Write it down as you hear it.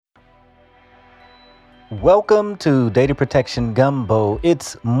Welcome to Data Protection Gumbo.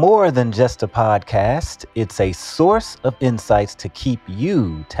 It's more than just a podcast. It's a source of insights to keep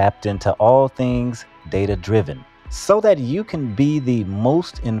you tapped into all things data-driven so that you can be the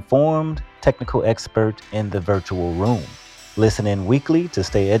most informed technical expert in the virtual room. Listen in weekly to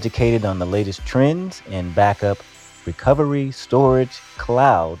stay educated on the latest trends in backup, recovery, storage,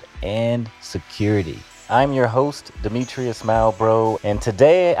 cloud, and security. I'm your host, Demetrius Malbro, and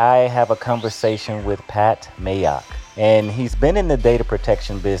today I have a conversation with Pat Mayock. And he's been in the data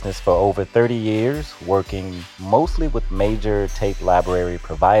protection business for over 30 years, working mostly with major tape library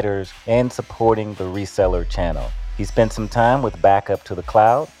providers and supporting the reseller channel. He spent some time with backup to the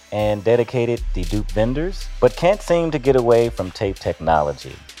cloud and dedicated dedupe vendors, but can't seem to get away from tape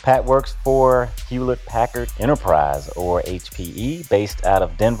technology. Pat works for Hewlett-Packard Enterprise, or HPE, based out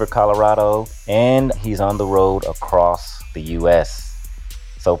of Denver, Colorado, and he's on the road across the U.S.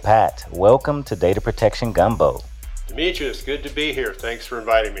 So Pat, welcome to Data Protection Gumbo. Demetrius, good to be here. Thanks for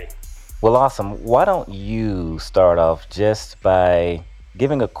inviting me. Well, awesome. Why don't you start off just by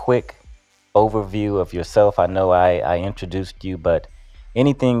giving a quick overview of yourself? I know I introduced you, but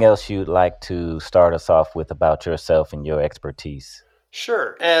anything else you'd like to start us off with about yourself and your expertise?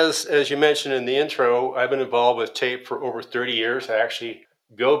 Sure. As you mentioned in the intro, I've been involved with tape for over 30 years. I actually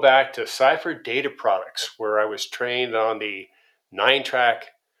go back to Cipher Data Products, where I was trained on the 9-track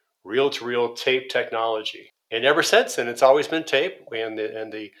reel-to-reel tape technology. And ever since then, it's always been tape, and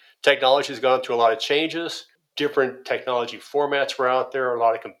the technology has gone through a lot of changes. Different technology formats were out there, a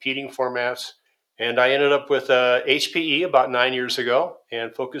lot of competing formats. And I ended up with HPE about 9 years ago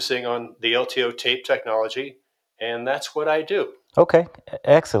and focusing on the LTO tape technology. And that's what I do. Okay,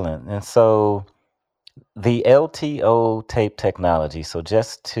 excellent. And so the LTO tape technology, so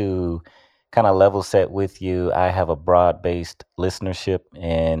just to kind of level set with you, I have a broad-based listenership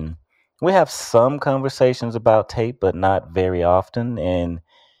and we have some conversations about tape, but not very often. And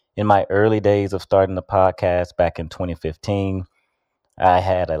in my early days of starting the podcast back in 2015, I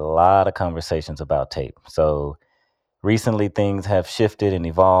had a lot of conversations about tape. So recently things have shifted and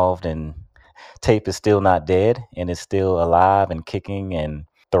evolved, and tape is still not dead and it's still alive and kicking and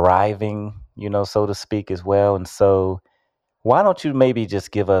thriving, so to speak, as well. And so why don't you maybe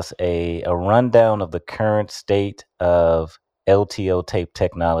just give us a rundown of the current state of LTO tape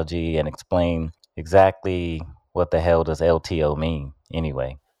technology and explain exactly what the hell does LTO mean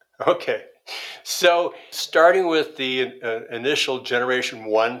anyway? Okay. So starting with the initial Generation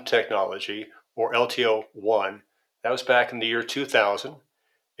 1 technology, or LTO 1, that was back in the year 2000.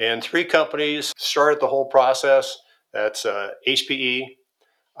 And 3 companies started the whole process. That's HPE,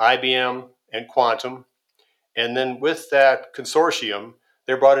 IBM, and Quantum. And then with that consortium,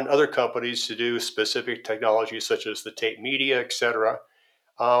 they brought in other companies to do specific technologies such as the tape media, et cetera.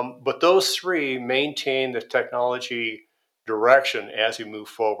 But those 3 maintain the technology direction as we move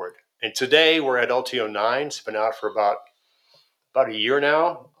forward. And today we're at LTO 9. It's been out for about a year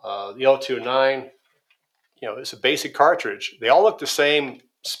now. The LTO 9, it's a basic cartridge. They all look the same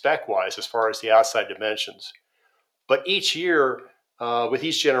spec-wise as far as the outside dimensions. But each year, with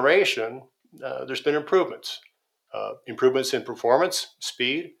each generation, there's been improvements. Improvements in performance,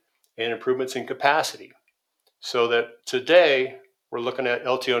 speed, and improvements in capacity. So that today, we're looking at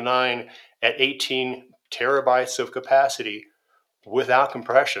LTO 9 at 18 terabytes of capacity without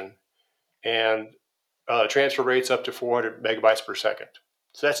compression, and transfer rates up to 400 megabytes per second.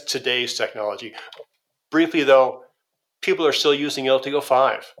 So that's today's technology. Briefly, though, people are still using LTO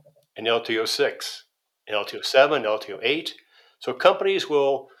 5 and LTO 6, and LTO 7, LTO 8. So companies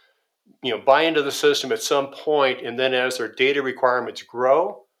will buy into the system at some point, and then as their data requirements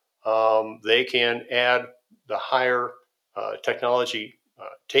grow, they can add the higher technology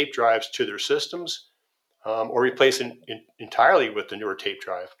tape drives to their systems, or replace it entirely with the newer tape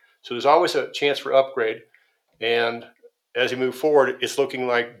drive. So there's always a chance for upgrade, and as we move forward, it's looking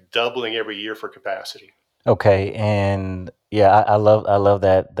like doubling every year for capacity. Okay, and yeah, I love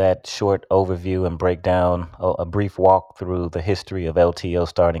that short overview and breakdown, a brief walk through the history of LTO,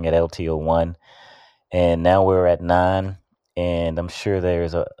 starting at LTO 1, and now we're at 9, and I'm sure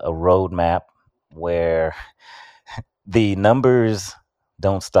there's a roadmap where the numbers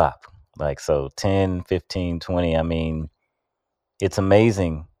don't stop. Like, so 10, 15, 20, I mean, it's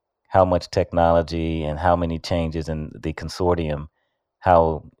amazing how much technology and how many changes in the consortium,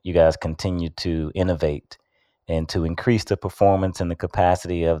 how you guys continue to innovate and to increase the performance and the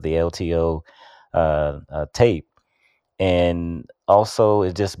capacity of the LTO tape. And also,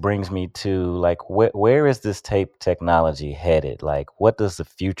 it just brings me to, like, where is this tape technology headed? Like, what does the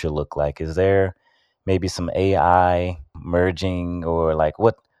future look like? Is there maybe some AI merging, or like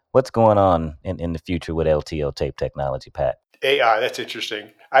what What's going on in the future with LTO tape technology, Pat? AI, that's interesting.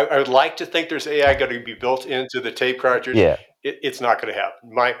 I would like to think there's AI going to be built into the tape cartridge. Yeah, It's not going to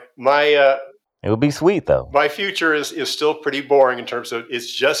happen. My it would be sweet though. my future is still pretty boring in terms of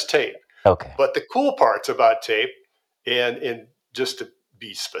it's just tape. Okay. But the cool parts about tape, and just to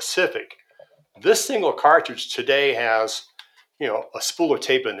be specific, this single cartridge today has, a spool of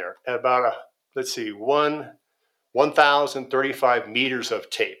tape in there, about let's see, 1,035 meters of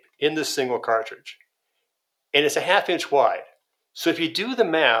tape in this single cartridge. And it's a half-inch wide. So if you do the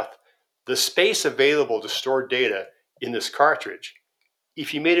math, the space available to store data in this cartridge,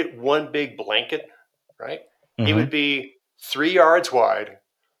 if you made it one big blanket, right, it would be 3 yards wide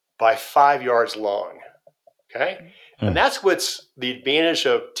by 5 yards long. Okay? And that's what's the advantage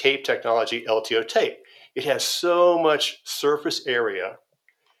of tape technology, LTO tape. It has so much surface area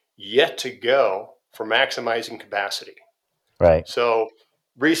yet to go for maximizing capacity. Right. So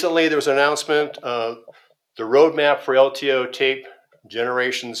recently there was an announcement, the roadmap for LTO tape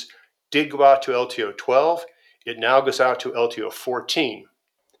generations did go out to LTO 12. It now goes out to LTO 14.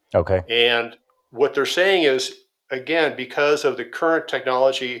 Okay. And what they're saying is, again, because of the current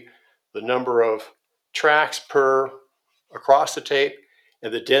technology, the number of tracks per across the tape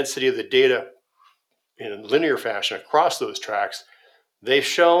and the density of the data in a linear fashion across those tracks, they've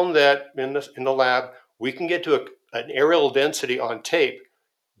shown that in the lab, we can get to an areal density on tape,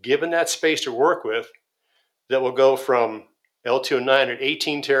 given that space to work with, that will go from LTO 9 at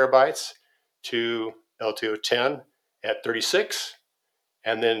 18 terabytes to LTO 10 at 36,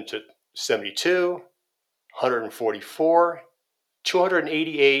 and then to 72, 144,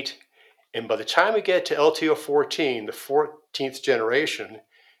 288, and by the time we get to LTO 14, the 14th generation,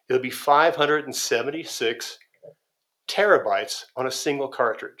 it'll be 576 terabytes on a single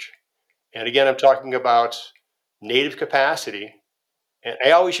cartridge. And again, I'm talking about native capacity. And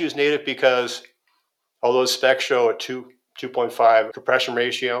I always use native because although specs show a 2.5 compression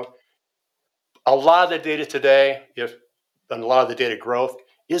ratio, a lot of the data today, and a lot of the data growth,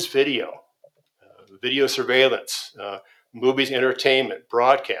 is video, video surveillance, movies, entertainment,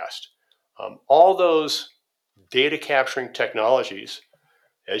 broadcast. All those data capturing technologies,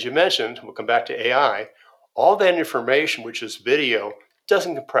 as you mentioned, we'll come back to AI, all that information, which is video,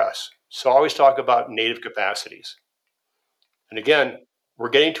 doesn't compress. So I always talk about native capacities. And again, we're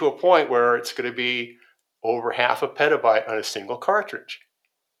getting to a point where it's going to be over half a petabyte on a single cartridge.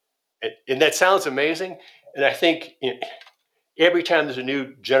 And that sounds amazing. And I think every time there's a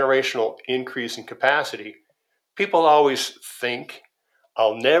new generational increase in capacity, people always think,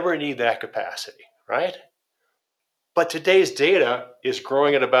 I'll never need that capacity, right? But today's data is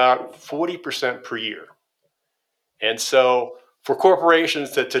growing at about 40% per year. And so for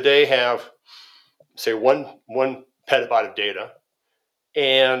corporations that today have, say, one petabyte of data,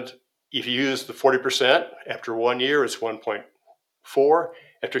 and if you use the 40%, after 1 year, it's 1.4.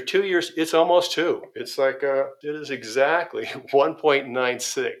 After 2 years, it's almost 2. It's like, it is exactly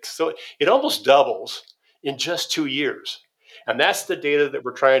 1.96. So it almost doubles in just 2 years. And that's the data that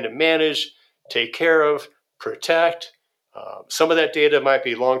we're trying to manage, take care of, protect. Some of that data might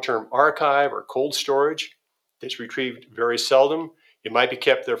be long-term archive or cold storage that's retrieved very seldom. It might be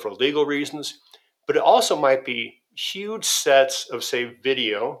kept there for legal reasons, but it also might be huge sets of, say,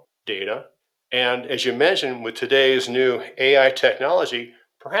 video data. And as you mentioned, with today's new AI technology,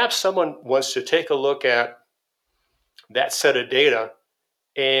 perhaps someone wants to take a look at that set of data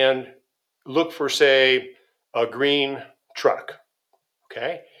and look for, say, a green truck,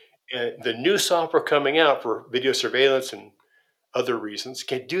 okay? And the new software coming out for video surveillance and other reasons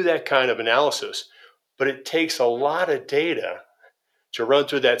can do that kind of analysis, but it takes a lot of data to run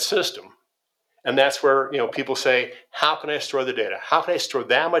through that system. And that's where, people say, how can I store the data? How can I store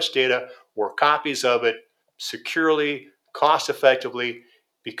that much data or copies of it securely, cost effectively?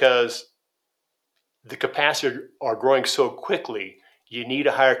 Because the capacity are growing so quickly, you need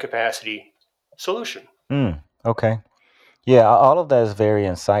a higher capacity solution. Okay. Yeah, all of that is very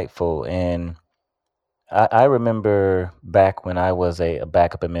insightful. And I remember back when I was a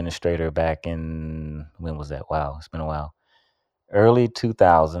backup administrator back in, when was that? Wow, it's been a while. Early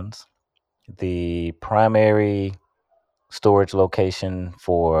 2000s, the primary storage location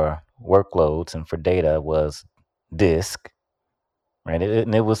for workloads and for data was disk, right?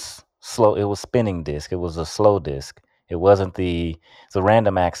 And it was slow. It was spinning disk. It was a slow disk. It wasn't it's a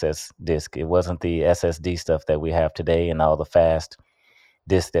random access disk. It wasn't the SSD stuff that we have today and all the fast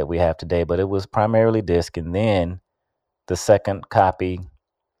disk that we have today, but it was primarily disk. And then the second copy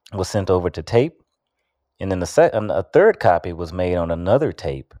was sent over to tape. And then a third copy was made on another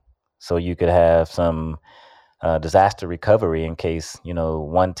tape. So you could have some disaster recovery in case,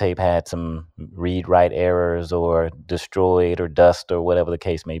 one tape had some read write errors or destroyed or dust or whatever the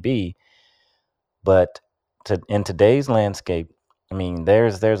case may be. But in today's landscape, I mean,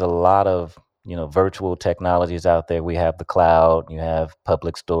 there's a lot of virtual technologies out there. We have the cloud, you have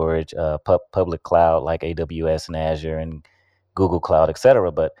public storage, public cloud like AWS and Azure and Google Cloud,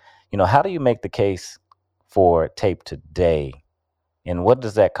 etc. But how do you make the case for tape today, and what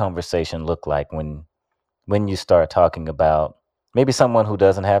does that conversation look like when you start talking about maybe someone who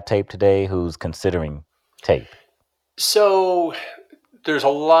doesn't have tape today who's considering tape? So there's a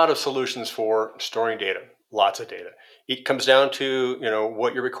lot of solutions for storing data, lots of data. It comes down to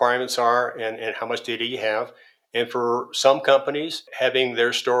what your requirements are and how much data you have. And for some companies, having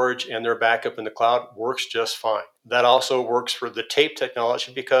their storage and their backup in the cloud works just fine. That also works for the tape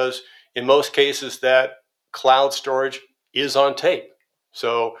technology because in most cases that cloud storage is on tape.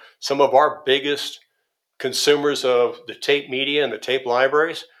 So some of our biggest consumers of the tape media and the tape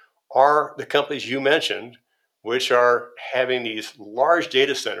libraries are the companies you mentioned, which are having these large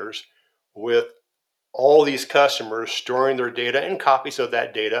data centers with all these customers storing their data and copies of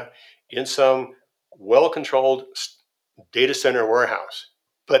that data in some well-controlled data center warehouse.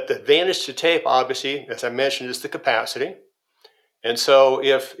 But the advantage to tape, obviously, as I mentioned, is the capacity. And so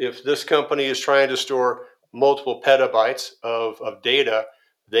if this company is trying to store multiple petabytes of data,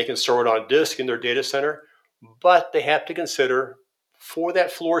 they can store it on disk in their data center, but they have to consider for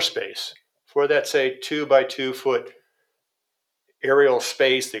that floor space, for that, say, 2 by 2 foot aerial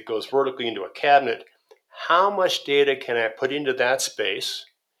space that goes vertically into a cabinet, how much data can I put into that space?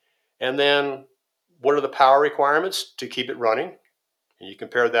 And then what are the power requirements to keep it running? And you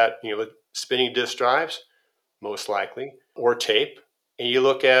compare that, with spinning disk drives, most likely, or tape, and you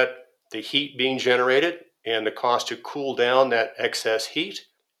look at the heat being generated and the cost to cool down that excess heat.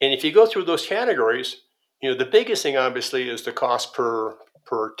 And if you go through those categories, the biggest thing obviously is the cost per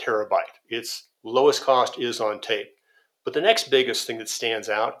terabyte. Its lowest cost is on tape. But the next biggest thing that stands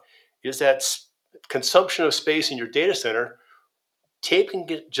out is that consumption of space in your data center. Tape can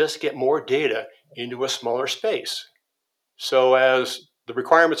just get more data into a smaller space. So as the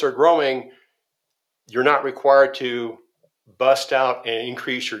requirements are growing, you're not required to bust out and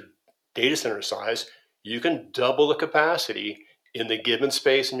increase your data center size. You can double the capacity in the given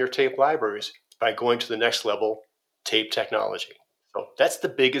space in your tape libraries by going to the next level, tape technology. So that's the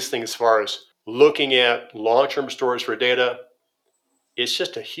biggest thing as far as looking at long-term storage for data. It's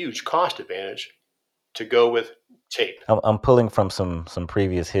just a huge cost advantage to go with tape. I'm pulling from some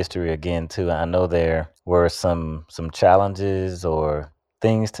previous history again too. I know there were some challenges or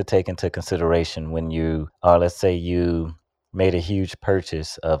things to take into consideration when you, or let's say you made a huge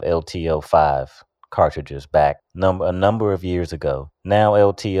purchase of LTO 5 cartridges back a number of years ago. Now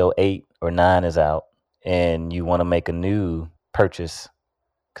LTO 8 or 9 is out, and you want to make a new purchase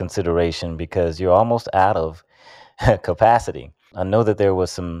consideration because you're almost out of capacity. I know that there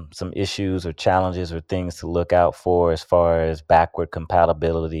was some issues or challenges or things to look out for as far as backward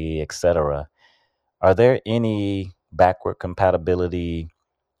compatibility, etc. Are there any backward compatibility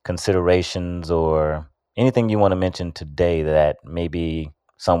considerations or anything you want to mention today that maybe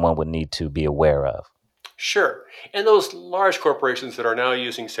someone would need to be aware of? Sure. And those large corporations that are now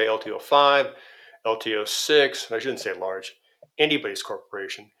using, say, LTO 5, LTO 6, I shouldn't say large, anybody's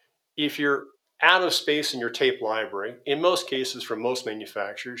corporation, if you're out of space in your tape library, in most cases, for most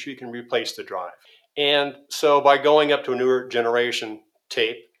manufacturers, you can replace the drive. And so by going up to a newer generation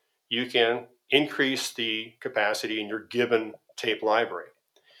tape, you can increase the capacity in your given tape library.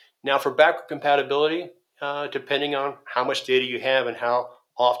 Now, for backward compatibility, depending on how much data you have and how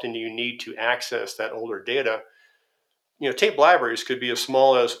often you need to access that older data, tape libraries could be as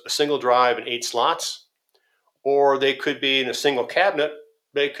small as a single drive and 8 slots, or they could be in a single cabinet.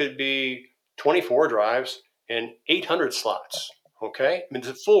 They could be 24 drives and 800 slots. Okay, I mean,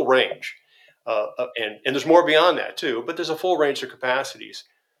 there's a full range, and there's more beyond that too. But there's a full range of capacities,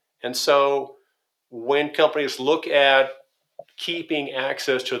 and so when companies look at keeping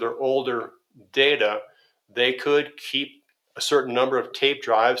access to their older data, they could keep a certain number of tape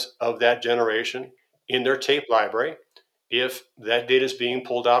drives of that generation in their tape library if that data is being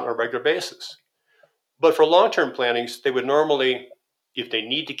pulled out on a regular basis. But for long-term plannings, they would normally, if they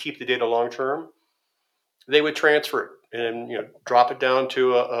need to keep the data long-term, they would transfer it and drop it down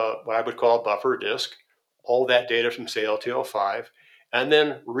to what I would call a buffer disk, all that data from, say, LTO 5, and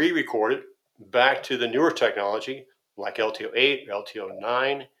then re-record it back to the newer technology like LTO 8, LTO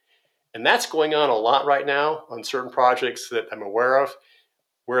 9. And that's going on a lot right now on certain projects that I'm aware of,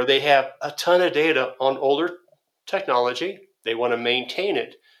 where they have a ton of data on older technology. They want to maintain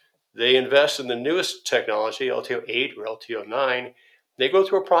it, They invest in the newest technology, LTO 8 or LTO 9. They go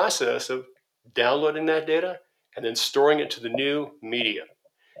through a process of downloading that data and then storing it to the new media.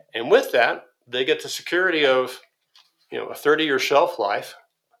 And with that, they get the security of a 30-year shelf life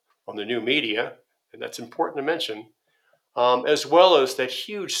on the new media, and that's important to mention, as well as that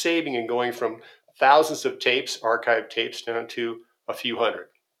huge saving in going from thousands of tapes, archived tapes, down to a few hundred.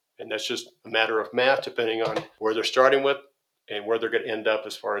 And that's just a matter of math, depending on where they're starting with and where they're going to end up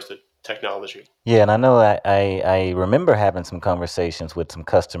as far as the technology. Yeah, and I know I remember having some conversations with some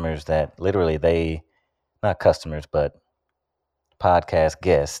customers that literally not customers, but podcast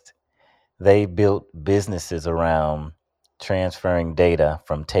guests, they built businesses around transferring data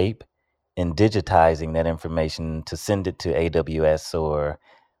from tape and digitizing that information to send it to AWS or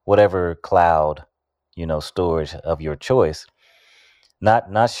whatever cloud, storage of your choice.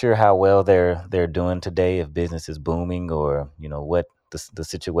 Not sure how well they're doing today, if business is booming or what the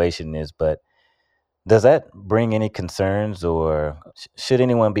situation is, but does that bring any concerns, or should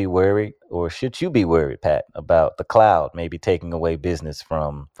anyone be worried, or should you be worried, Pat, about the cloud maybe taking away business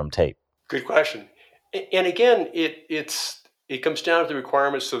from tape? Good question. And again, it comes down to the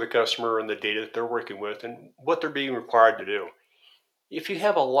requirements of the customer and the data that they're working with and what they're being required to do. If you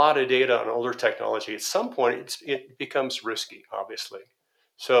have a lot of data on older technology, at some point it becomes risky, obviously.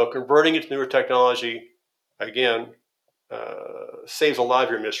 So converting it to newer technology, again, saves a lot of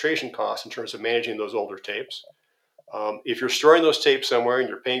your administration costs in terms of managing those older tapes. If you're storing those tapes somewhere and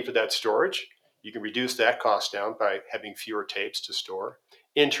you're paying for that storage, you can reduce that cost down by having fewer tapes to store.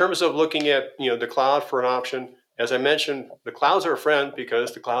 In terms of looking at the cloud for an option, as I mentioned, the clouds are a friend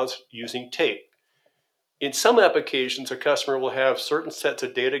because the cloud's using tape. In some applications, a customer will have certain sets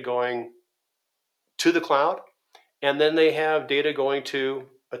of data going to the cloud, and then they have data going to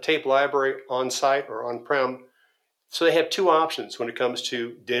a tape library on site or on-prem. So they have two options when it comes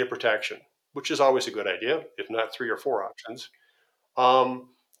to data protection, which is always a good idea, if not 3 or 4 options.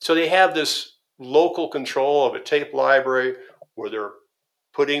 So they have this local control of a tape library where they're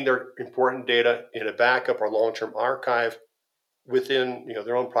putting their important data in a backup or long-term archive within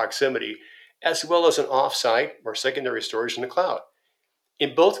their own proximity, as well as an offsite or secondary storage in the cloud.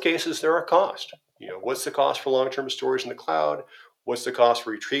 In both cases, there are costs. What's the cost for long-term storage in the cloud? What's the cost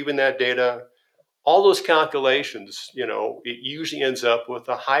for retrieving that data? All those calculations, it usually ends up with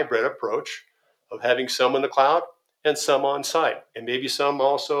a hybrid approach of having some in the cloud and some on site, and maybe some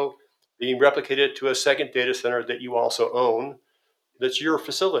also being replicated to a second data center that you also own, that's your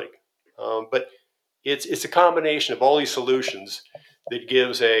facility. But it's a combination of all these solutions that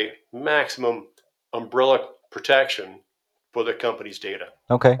gives a maximum umbrella protection for the company's data.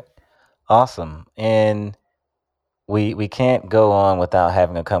 Okay, awesome. And we can't go on without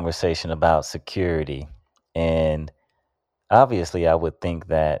having a conversation about security. And obviously, I would think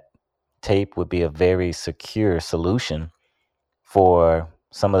that tape would be a very secure solution for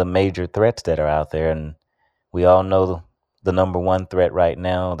some of the major threats that are out there. And we all know the number one threat right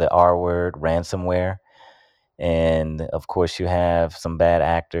now, the R word, ransomware. And of course, you have some bad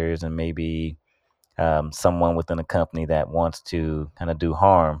actors and maybe someone within a company that wants to kind of do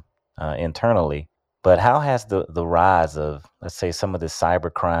harm internally. But how has the rise of, let's say, some of this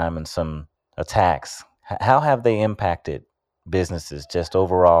cybercrime and some attacks, how have they impacted businesses just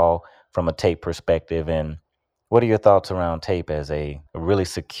overall from a tape perspective? And what are your thoughts around tape as a really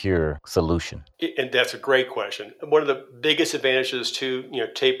secure solution? And that's a great question. One of the biggest advantages to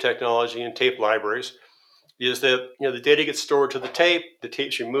tape technology and tape libraries is that the data gets stored to the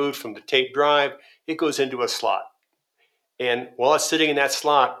tape's removed from the tape drive, it goes into a slot. And while it's sitting in that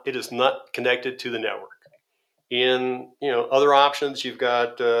slot, it is not connected to the network. In other options, you've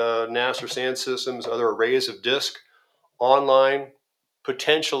got NAS or SAN systems, other arrays of disk online,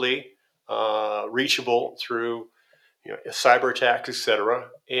 potentially reachable through cyber attacks, etc.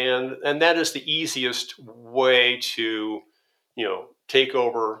 And that is the easiest way to take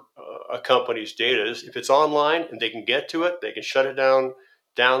over a company's data. Is if it's online and they can get to it, they can shut it down,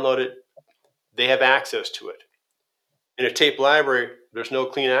 download it, they have access to it. In a tape library, there's no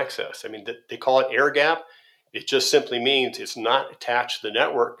clean access. I mean, they call it air gap. It just simply means it's not attached to the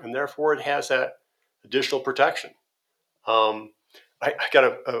network, and therefore it has that additional protection. I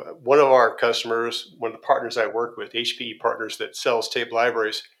got one of our customers, one of the partners I work with, HPE Partners, that sells tape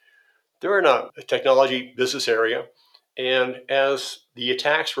libraries. They're in a technology business area, and as the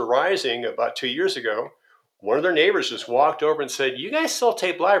attacks were rising about 2 years ago, one of their neighbors just walked over and said, "You guys sell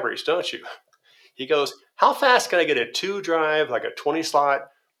tape libraries, don't you?" He goes, "How fast can I get a 2-drive, like a 20 slot,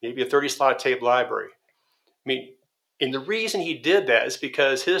 maybe a 30 slot tape library?" I mean, and the reason he did that is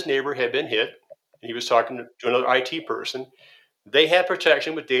because his neighbor had been hit, and he was talking to another IT person. They had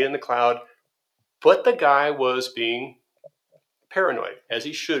protection with data in the cloud, but the guy was being paranoid, as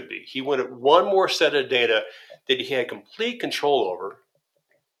he should be. He wanted one more set of data that he had complete control over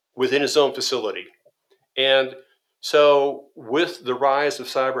within his own facility. And so, with the rise of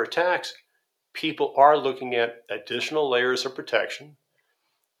cyber attacks, people are looking at additional layers of protection.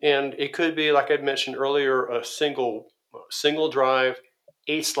 And it could be, like I mentioned earlier, a single drive,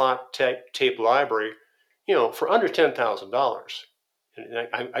 8 slot tape library, for under $10,000. And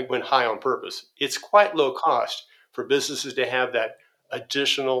I went high on purpose. It's quite low cost for businesses to have that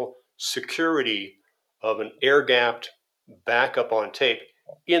additional security of an air-gapped backup on tape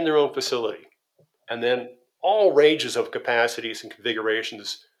in their own facility. And then all ranges of capacities and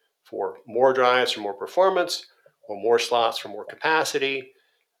configurations for more drives for more performance, or more slots for more capacity.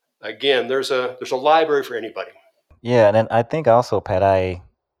 Again, there's a library for anybody. Yeah, and then I think also, Pat,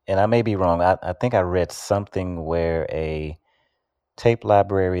 and I may be wrong. I think I read something where a tape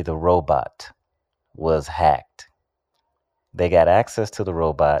library, the robot, was hacked. They got access to the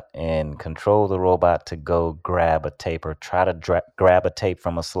robot and controlled the robot to go grab a tape or try to grab a tape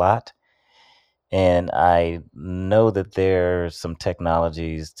from a slot. And I know that there's some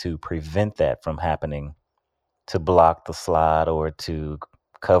technologies to prevent that from happening, to block the slot or to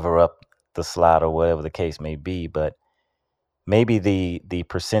cover up the slot or whatever the case may be. But maybe the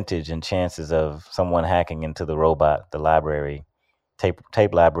percentage and chances of someone hacking into the robot, the library,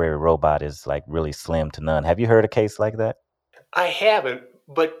 tape library robot, is like really slim to none. Have you heard a case like that? I haven't,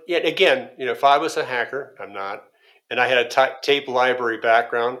 but yet again, if I was a hacker, I'm not, and I had a tape library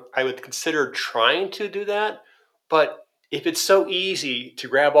background, I would consider trying to do that. But if it's so easy to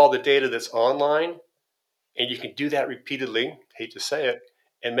grab all the data that's online, and you can do that repeatedly, hate to say it,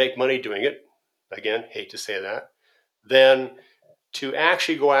 and make money doing it, again, hate to say that, then to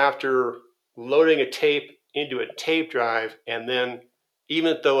actually go after loading a tape into a tape drive, and then,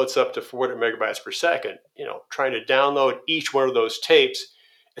 even though it's up to 400 megabytes per second, trying to download each one of those tapes,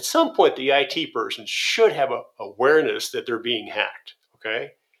 at some point the IT person should have a awareness that they're being hacked.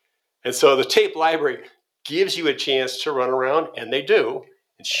 Okay, and so the tape library gives you a chance to run around, and they do,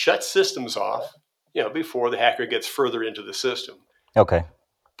 and shut systems off, before the hacker gets further into the system. Okay.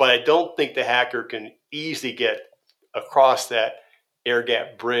 But I don't think the hacker can easily get across that air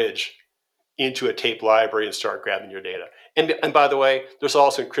gap bridge into a tape library and start grabbing your data. And by the way, there's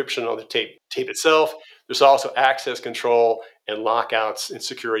also encryption on the tape itself. There's also access control and lockouts and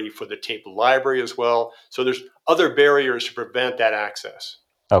security for the tape library as well. So there's other barriers to prevent that access.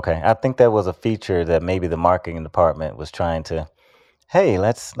 Okay. I think that was a feature that maybe the marketing department was trying to, hey,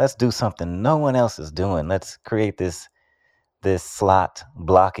 let's do something no one else is doing. Let's create this slot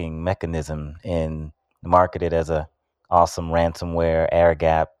blocking mechanism and market it as a awesome ransomware air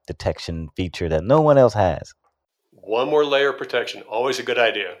gap detection feature that no one else has. One more layer of protection, always a good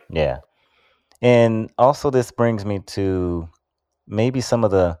idea. Yeah. And also this brings me to maybe some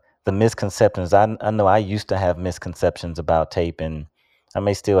of the misconceptions. I know I used to have misconceptions about tape, and I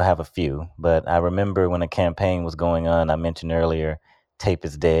may still have a few, but I remember when a campaign was going on, I mentioned earlier, tape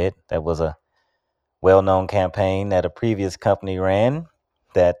is dead. That was a well-known campaign that a previous company ran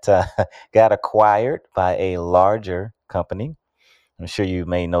that got acquired by a larger company. I'm sure you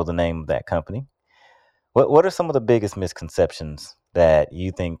may know the name of that company. What are some of the biggest misconceptions that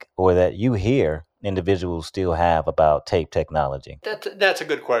you think or that you hear individuals still have about tape technology? That's a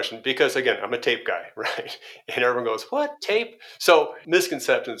good question, because again, I'm a tape guy, right? And everyone goes, "What, tape?" So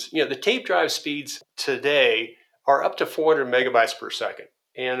misconceptions. The tape drive speeds today are up to 400 megabytes per second.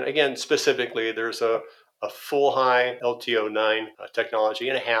 And again, specifically, there's a full high LTO 9 technology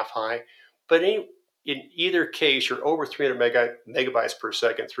and a half high. But in either case, you're over 300 megabytes per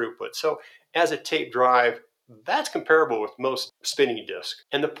second throughput. So as a tape drive, that's comparable with most spinning disks.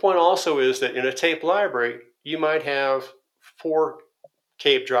 And the point also is that in a tape library, you might have 4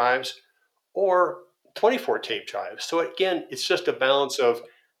 tape drives or 24 tape drives. So again, it's just a balance of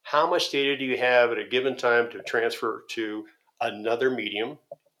how much data do you have at a given time to transfer to another medium,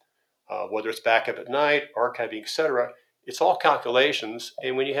 whether it's backup at night, archiving, etc. It's all calculations.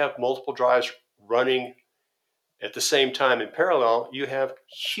 And when you have multiple drives running at the same time in parallel, you have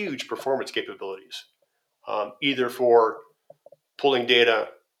huge performance capabilities, either for pulling data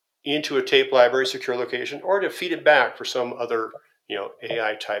into a tape library secure location or to feed it back for some other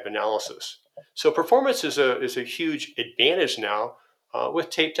AI type analysis. So performance is a huge advantage now with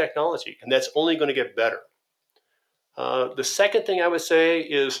tape technology, and that's only going to get better. The second thing I would say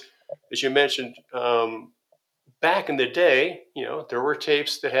is, as you mentioned, back in the day, there were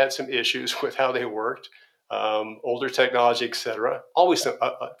tapes that had some issues with how they worked, older technology, etc. Always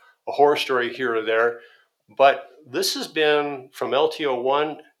a horror story here or there. But this has been from LTO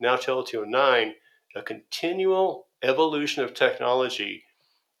 1 now to LTO 9, a continual evolution of technology.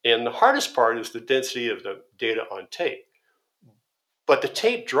 And the hardest part is the density of the data on tape. But the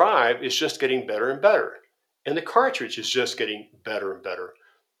tape drive is just getting better and better. And the cartridge is just getting better and better.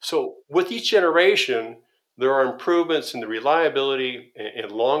 So with each generation, there are improvements in the reliability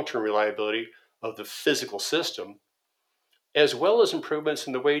and long-term reliability of the physical system, as well as improvements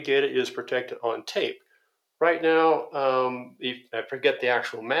in the way data is protected on tape. Right now, I forget the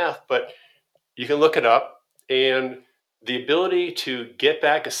actual math, but you can look it up. And the ability to get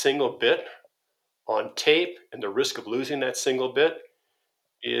back a single bit on tape and the risk of losing that single bit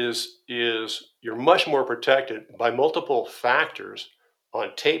is you're much more protected by multiple factors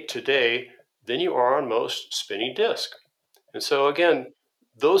on tape today than you are on most spinning disk. And so again,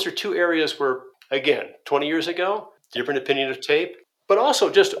 those are two areas where, again, 20 years ago, different opinion of tape, but also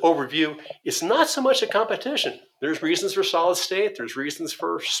just overview, it's not so much a competition. There's reasons for solid state, there's reasons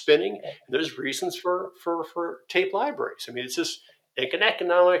for spinning, and there's reasons for tape libraries. I mean, it's just an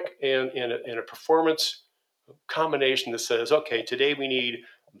economic and a performance combination that says, okay, today we need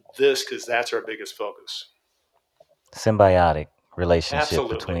this because that's our biggest focus. Symbiotic relationship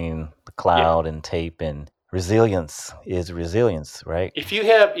Absolutely. between the cloud and tape, and resilience is resilience, right? If you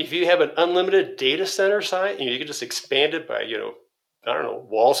have an unlimited data center site and you can just expand it by, I don't know,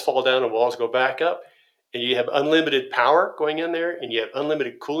 walls fall down and walls go back up, and you have unlimited power going in there, and you have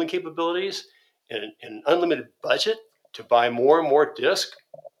unlimited cooling capabilities and an unlimited budget to buy more and more disk,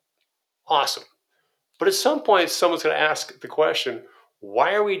 awesome. But at some point, someone's going to ask the question,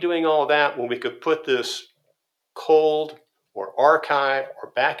 why are we doing all that when we could put this cold or archive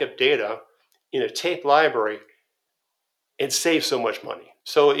or backup data in a tape library and save so much money?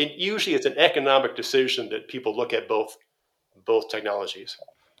 So usually it's an economic decision that people look at both technologies.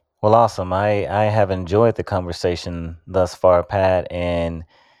 Well, awesome. I have enjoyed the conversation thus far, Pat, and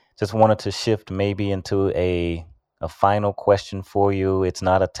just wanted to shift maybe into a final question for you. It's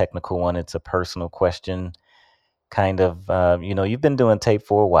not a technical one, it's a personal question. Kind of, you've been doing tape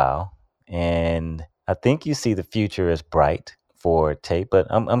for a while, and I think you see the future as bright for tape, but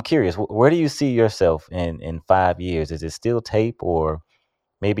I'm curious, where do you see yourself in 5 years? Is it still tape, or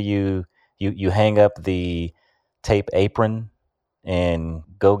maybe you hang up the tape apron and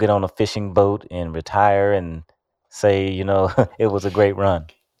go get on a fishing boat and retire and say, it was a great run?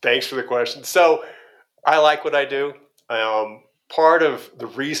 Thanks for the question. So I like what I do. Part of the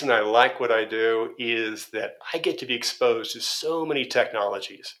reason I like what I do is that I get to be exposed to so many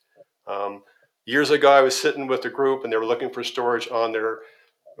technologies. Years ago, I was sitting with a group and they were looking for storage on their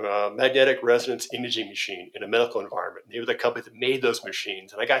magnetic resonance imaging machine in a medical environment. They were the company that made those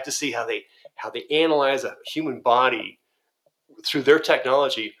machines, and I got to see how they analyze a human body through their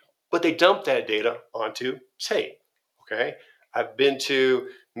technology, but they dumped that data onto tape. Okay, I've been to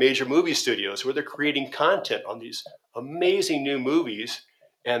major movie studios where they're creating content on these amazing new movies,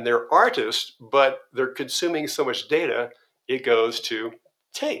 and they're artists, but they're consuming so much data, it goes to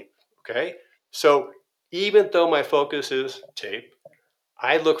tape. Okay, so even though my focus is tape,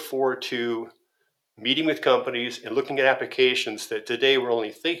 I look forward to meeting with companies and looking at applications that today we're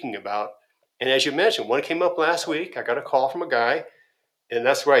only thinking about. And as you mentioned, one came up last week. I got a call from a guy, and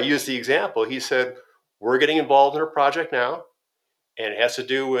that's where I used the example. He said, we're getting involved in a project now, and it has to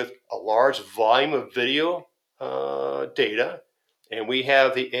do with a large volume of video data. And we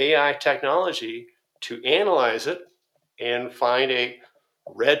have the AI technology to analyze it and find a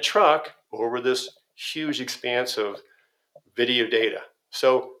red truck over this huge expanse of video data.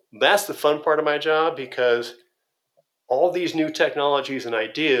 So that's the fun part of my job, because all these new technologies and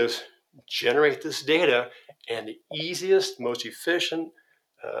ideas generate this data, and the easiest, most efficient,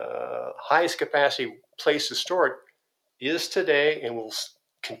 highest capacity place to store it is today and will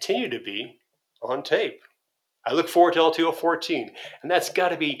continue to be on tape. I look forward to LTO 14, and that's got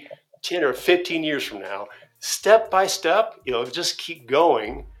to be 10 or 15 years from now. Step by step, just keep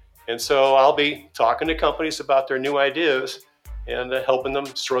going. And so I'll be talking to companies about their new ideas and helping them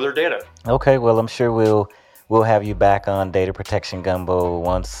store their data. Okay, well, I'm sure we'll have you back on Data Protection Gumbo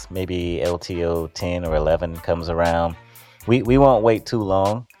once maybe LTO 10 or 11 comes around. We won't wait too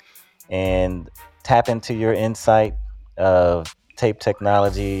long, and tap into your insight of tape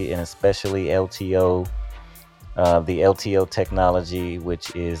technology, and especially LTO, the LTO technology,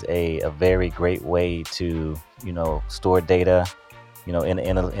 which is a very great way to store data,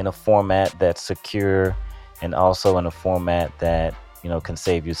 in a format that's secure, and also in a format that can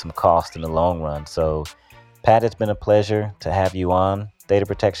save you some cost in the long run. So, Pat, it's been a pleasure to have you on Data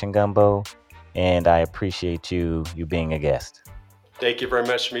Protection Gumbo, and I appreciate you being a guest. Thank you very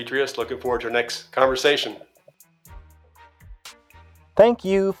much, Demetrius. Looking forward to our next conversation. Thank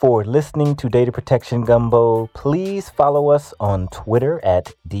you for listening to Data Protection Gumbo. Please follow us on Twitter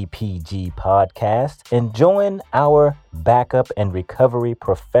at DPG Podcast and join our Backup and Recovery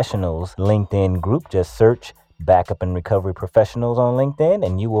Professionals LinkedIn group. Just search Backup and Recovery Professionals on LinkedIn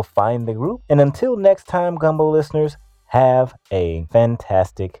and you will find the group. And until next time, Gumbo listeners, have a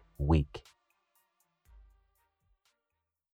fantastic week.